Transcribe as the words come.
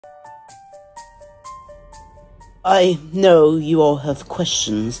I know you all have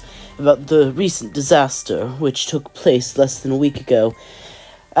questions about the recent disaster which took place less than a week ago,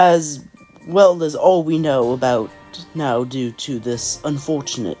 as well as all we know about now due to this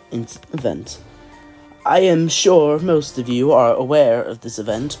unfortunate event. I am sure most of you are aware of this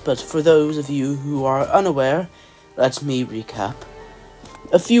event, but for those of you who are unaware, let me recap.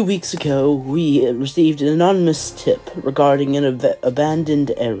 A few weeks ago, we received an anonymous tip regarding an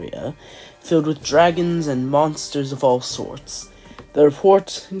abandoned area filled with dragons and monsters of all sorts. The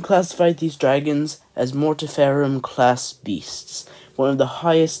report classified these dragons as Mortiferum class beasts, one of the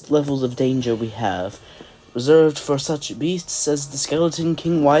highest levels of danger we have, reserved for such beasts as the Skeleton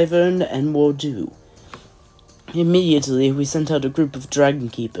King Wyvern and Mordu. Immediately, we sent out a group of dragon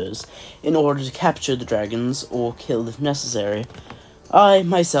keepers in order to capture the dragons, or kill if necessary. I,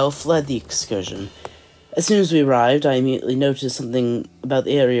 myself, led the excursion. As soon as we arrived, I immediately noticed something about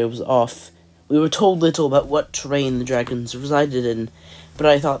the area was off. We were told little about what terrain the dragons resided in, but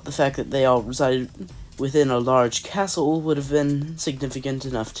I thought the fact that they all resided within a large castle would have been significant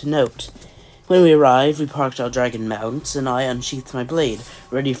enough to note. When we arrived, we parked our dragon mounts, and I unsheathed my blade,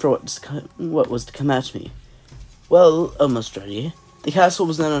 ready for what was to come at me. Well, almost ready. The castle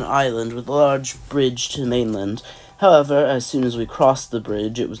was on an island with a large bridge to the mainland. However, as soon as we crossed the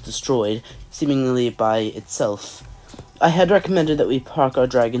bridge, it was destroyed, seemingly by itself. I had recommended that we park our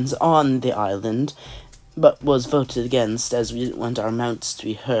dragons on the island, but was voted against, as we didn't want our mounts to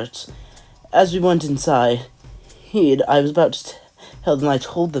be hurt. As we went inside, I was about to tell them I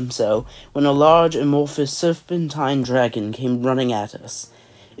told them so, when a large amorphous serpentine dragon came running at us.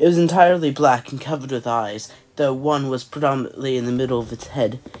 It was entirely black and covered with eyes, though one was predominantly in the middle of its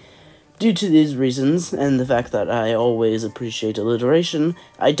head. Due to these reasons, and the fact that I always appreciate alliteration,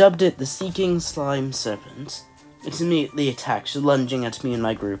 I dubbed it the Seeking Slime Serpent. It immediately attacked, lunging at me and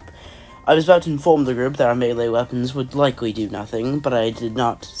my group. I was about to inform the group that our melee weapons would likely do nothing, but I did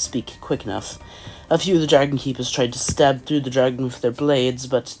not speak quick enough. A few of the dragon keepers tried to stab through the dragon with their blades,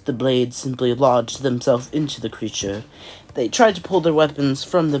 but the blades simply lodged themselves into the creature. They tried to pull their weapons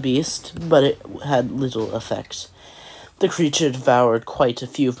from the beast, but it had little effect. The creature devoured quite a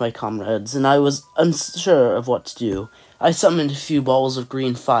few of my comrades, and I was unsure of what to do. I summoned a few balls of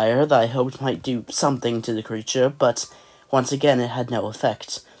green fire that I hoped might do something to the creature, but once again it had no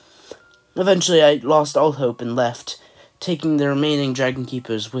effect. Eventually I lost all hope and left, taking the remaining dragon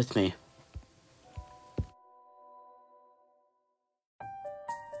keepers with me.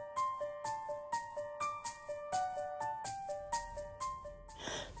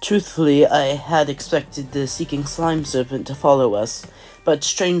 Truthfully, I had expected the Seeking Slime Serpent to follow us, but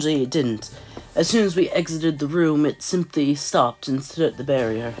strangely it didn't. As soon as we exited the room, it simply stopped and stood at the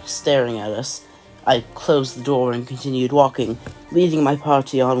barrier, staring at us. I closed the door and continued walking, leading my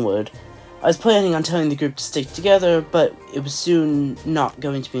party onward. I was planning on telling the group to stick together, but it was soon not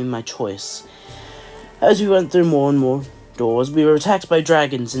going to be my choice. As we went through more and more doors, we were attacked by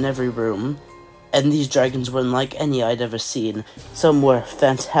dragons in every room. And these dragons were unlike any I'd ever seen. Some were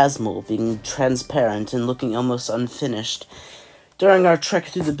phantasmal, being transparent and looking almost unfinished. During our trek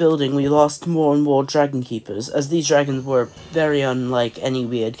through the building, we lost more and more dragon keepers, as these dragons were very unlike any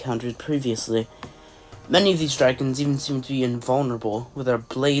we had encountered previously. Many of these dragons even seemed to be invulnerable, with their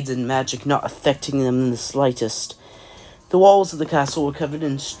blades and magic not affecting them in the slightest. The walls of the castle were covered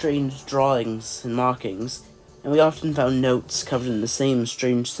in strange drawings and markings, and we often found notes covered in the same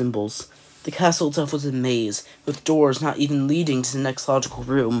strange symbols. The castle itself was a maze, with doors not even leading to the next logical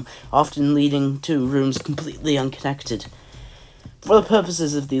room, often leading to rooms completely unconnected. For the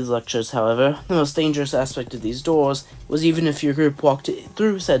purposes of these lectures, however, the most dangerous aspect of these doors was even if your group walked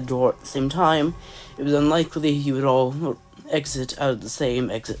through said door at the same time, it was unlikely you would all exit out of the same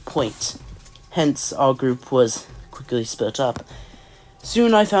exit point. Hence, our group was quickly split up.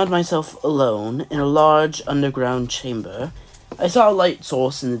 Soon I found myself alone in a large underground chamber. I saw a light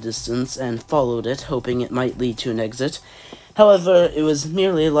source in the distance and followed it, hoping it might lead to an exit. However, it was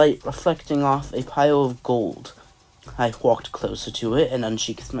merely a light reflecting off a pile of gold. I walked closer to it and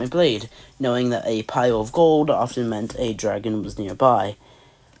unsheathed my blade, knowing that a pile of gold often meant a dragon was nearby.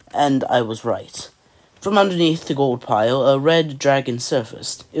 And I was right. From underneath the gold pile, a red dragon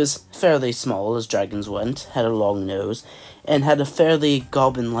surfaced. It was fairly small as dragons went, had a long nose, and had a fairly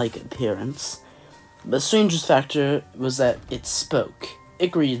goblin-like appearance. The strangest factor was that it spoke.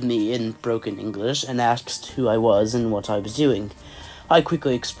 It greeted me in broken English and asked who I was and what I was doing. I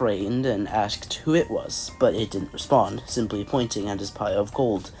quickly explained and asked who it was, but it didn't respond, simply pointing at his pile of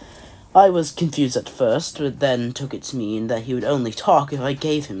gold. I was confused at first, but then took it to mean that he would only talk if I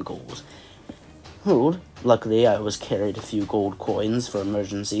gave him gold. Luckily, I was carried a few gold coins for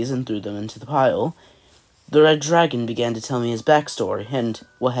emergencies and threw them into the pile. The Red Dragon began to tell me his backstory and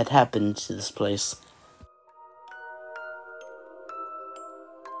what had happened to this place.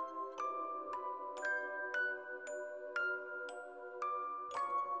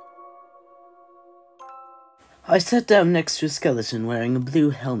 I sat down next to a skeleton wearing a blue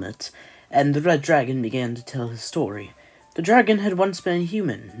helmet, and the Red Dragon began to tell his story. The dragon had once been a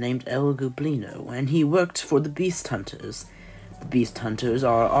human named El Goblino, and he worked for the Beast Hunters. The Beast Hunters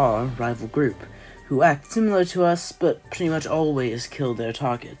are our rival group, who act similar to us, but pretty much always kill their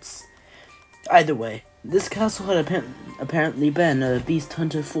targets. Either way, this castle had apparently been a Beast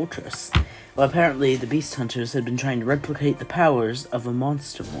Hunter fortress. Well, apparently the Beast Hunters had been trying to replicate the powers of a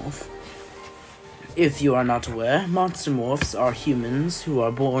monster morph. If you are not aware, monster morphs are humans who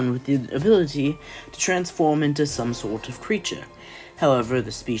are born with the ability to transform into some sort of creature. However,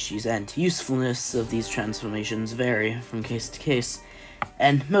 the species and usefulness of these transformations vary from case to case,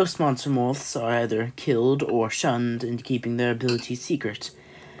 and most monster morphs are either killed or shunned into keeping their ability secret.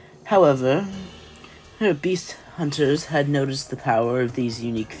 However, Beast Hunters had noticed the power of these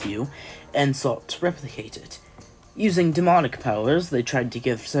unique few and sought to replicate it. Using demonic powers, they tried to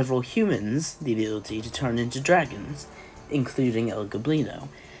give several humans the ability to turn into dragons, including El Goblino.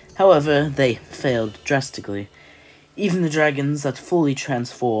 However, they failed drastically. Even the dragons that fully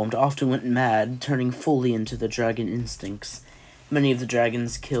transformed often went mad, turning fully into their dragon instincts. Many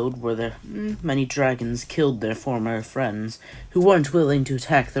dragons killed their former friends, who weren't willing to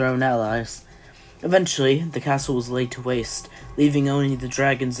attack their own allies. Eventually, the castle was laid to waste, leaving only the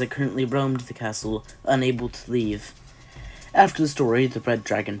dragons that currently roamed the castle unable to leave. After the story, the Red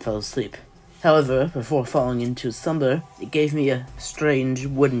Dragon fell asleep. However, before falling into a slumber, it gave me a strange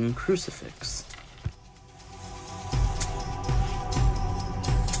wooden crucifix.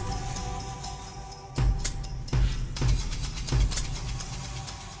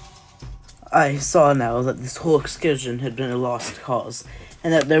 I saw now that this whole excursion had been a lost cause,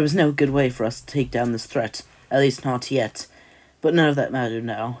 and that there was no good way for us to take down this threat, at least not yet. But none of that mattered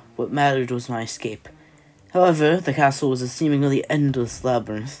now. What mattered was my escape. However, the castle was a seemingly endless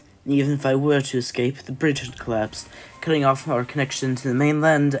labyrinth, and even if I were to escape, the bridge had collapsed, cutting off our connection to the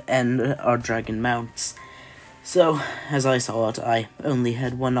mainland and our dragon mounts. So, as I saw it, I only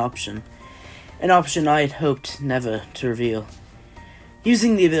had one option. An option I had hoped never to reveal.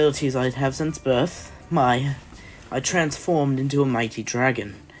 Using the abilities I'd have since birth, I transformed into a mighty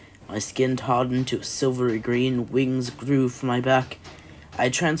dragon. My skin hardened to a silvery green, wings grew from my back. I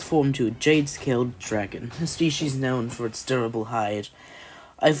transformed to a jade-scaled dragon, a species known for its durable hide.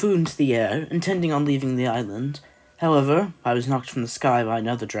 I flew into the air, intending on leaving the island. However, I was knocked from the sky by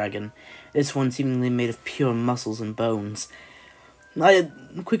another dragon, this one seemingly made of pure muscles and bones. I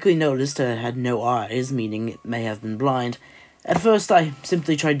had quickly noticed I had no eyes, meaning it may have been blind. At first, I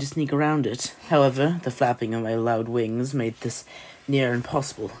simply tried to sneak around it. However, the flapping of my loud wings made this near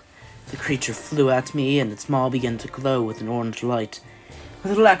impossible. The creature flew at me, and its maw began to glow with an orange light.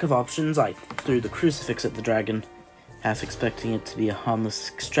 With a lack of options, I threw the crucifix at the dragon, half expecting it to be a harmless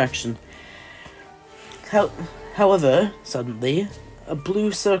extraction. However, suddenly, a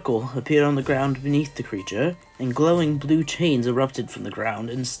blue circle appeared on the ground beneath the creature, and glowing blue chains erupted from the ground,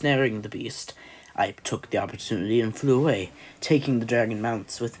 ensnaring the beast. I took the opportunity and flew away, taking the dragon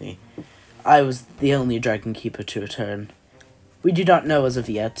mounts with me. I was the only dragon keeper to return. We do not know as of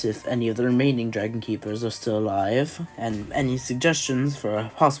yet if any of the remaining dragon keepers are still alive, and any suggestions for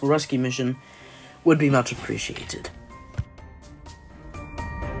a possible rescue mission would be much appreciated.